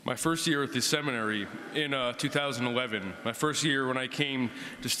my first year at the seminary in 2011, my first year when I came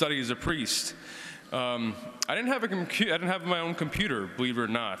to study as a priest. I didn't have my own computer, believe it or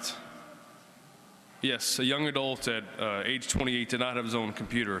not. Yes, a young adult at age 28 did not have his own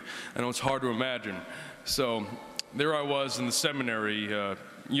computer. I know it's hard to imagine. So there I was in the seminary. I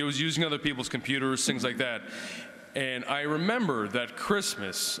was using other people's computers, things like that. And I remember that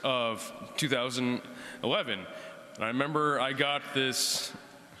Christmas of 2011. And I remember I got this,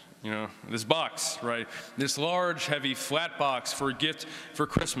 this box, right? This large, heavy, flat box for a gift for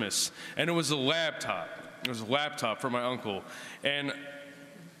Christmas. And it was a laptop. It was a laptop for my uncle. And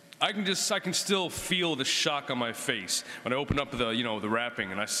I can still feel the shock on my face when I open up the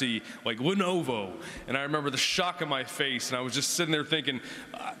wrapping and I see like Lenovo. And I remember the shock on my face, and I was just sitting there thinking,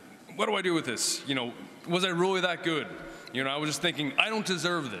 what do I do with this? Was I really that good? I was just thinking, I don't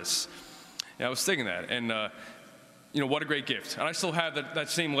deserve this. And I was thinking that, and what a great gift. And I still have that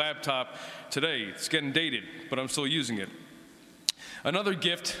same laptop today. It's getting dated, but I'm still using it. Another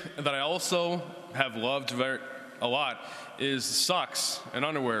gift that I also have loved a lot is socks and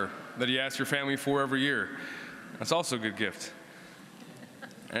underwear that you ask your family for every year. That's also a good gift.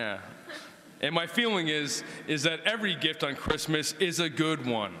 Yeah. And my feeling is that every gift on Christmas is a good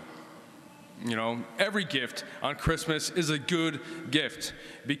one. Every gift on Christmas is a good gift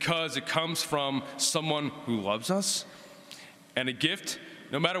because it comes from someone who loves us. And a gift,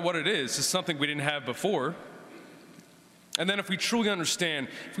 no matter what it is something we didn't have before. And then if we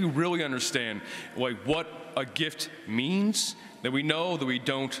really understand what a gift means, then we know that we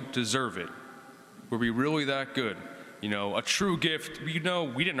don't deserve it. Were we really that good? A true gift, we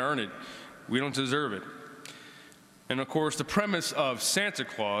didn't earn it. We don't deserve it. And of course, the premise of Santa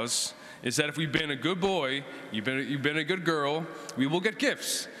Claus is that if we've been a good boy, you've been a good girl, we will get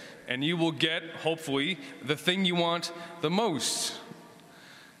gifts. And you will get, hopefully, the thing you want the most.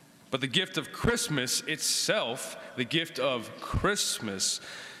 But the gift of Christmas itself, the gift of Christmas,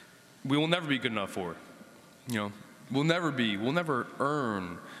 we will never be good enough for it. We'll never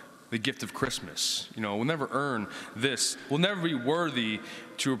earn the gift of Christmas. We'll never earn this. We'll never be worthy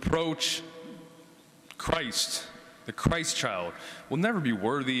to approach Christ, the Christ child. We'll never be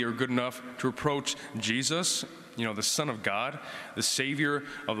worthy or good enough to approach Jesus, the Son of God, the Savior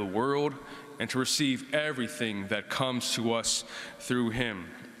of the world, and to receive everything that comes to us through him.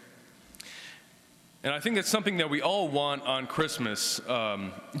 And I think that's something that we all want on Christmas.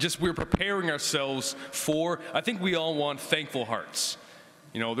 We're preparing ourselves for. I think we all want thankful hearts.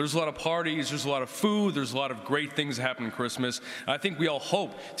 There's a lot of parties, there's a lot of food, there's a lot of great things that happen on Christmas. I think we all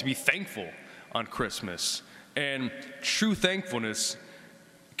hope to be thankful on Christmas. And true thankfulness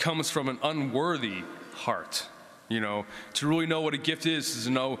comes from an unworthy heart. To really know what a gift is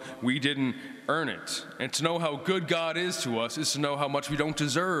to know we didn't earn it. And to know how good God is to us is to know how much we don't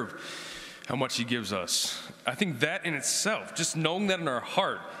deserve, how much he gives us. I think that in itself, just knowing that in our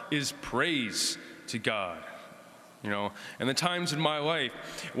heart, is praise to God. And the times in my life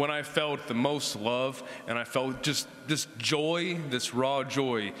when I felt the most love and I felt just this joy, this raw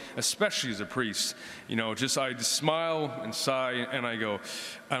joy, especially as a priest, I just smile and sigh and I go,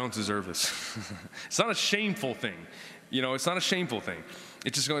 I don't deserve this. It's not a shameful thing. It's not a shameful thing.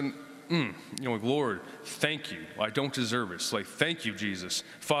 It's just going, Lord, thank you. I don't deserve it. It's like, thank you, Jesus.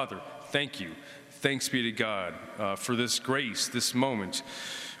 Father, thank you. Thanks be to God for this grace, this moment,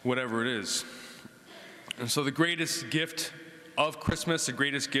 whatever it is. And so the greatest gift of Christmas, the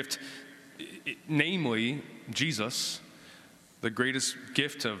greatest gift, namely Jesus, the greatest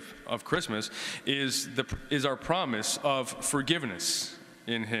gift of Christmas is our promise of forgiveness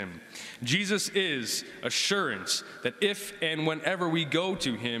in him. Jesus is assurance that if and whenever we go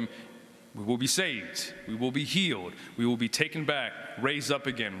to him, we will be saved, we will be healed, we will be taken back, raised up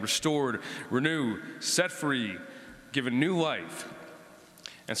again, restored, renewed, set free, given new life.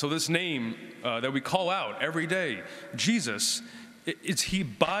 And so this name that we call out every day, Jesus, it's he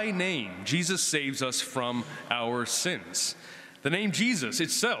by name. Jesus saves us from our sins. The name Jesus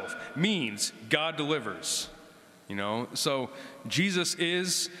itself means God delivers. So Jesus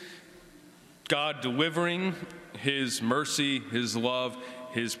is God delivering his mercy, his love,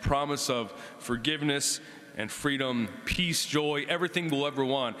 his promise of forgiveness and freedom, peace, joy, everything we'll ever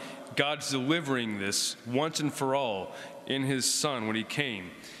want. God's delivering this once and for all in his Son when he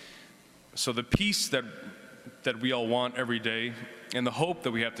came. So the peace that we all want every day, and the hope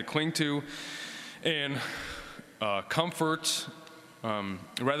that we have to cling to, and comfort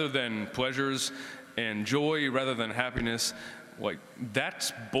rather than pleasures, and joy rather than happiness,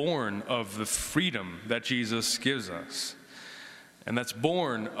 that's born of the freedom that Jesus gives us. And that's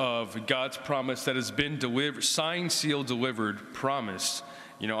born of God's promise that has been delivered, signed, sealed, delivered, promised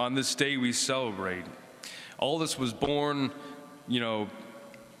On this day we celebrate. All this was born,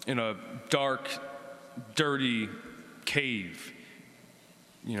 in a dark, dirty cave.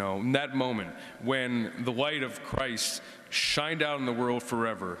 In that moment when the light of Christ shined out in the world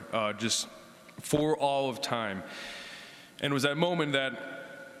forever, just for all of time. And it was that moment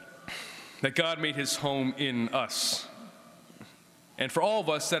that God made his home in us. And for all of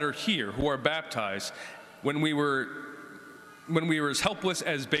us that are here, who are baptized, when we were as helpless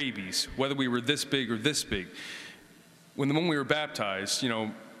as babies, whether we were this big or this big, when the moment we were baptized,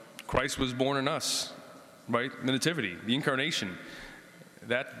 Christ was born in us, right? The Nativity, the Incarnation,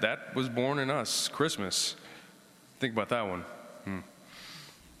 that was born in us. Christmas. Think about that one.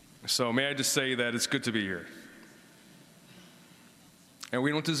 So may I just say that it's good to be here. And we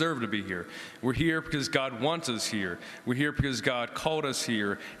don't deserve to be here. We're here because God wants us here. We're here because God called us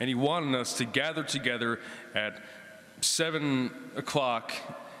here, and he wanted us to gather together at 7 o'clock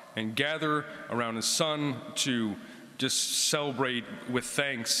and gather around his son to just celebrate with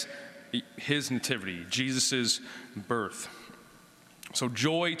thanks his nativity, Jesus' birth. So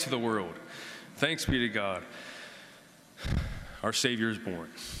joy to the world. Thanks be to God. Our Savior is born.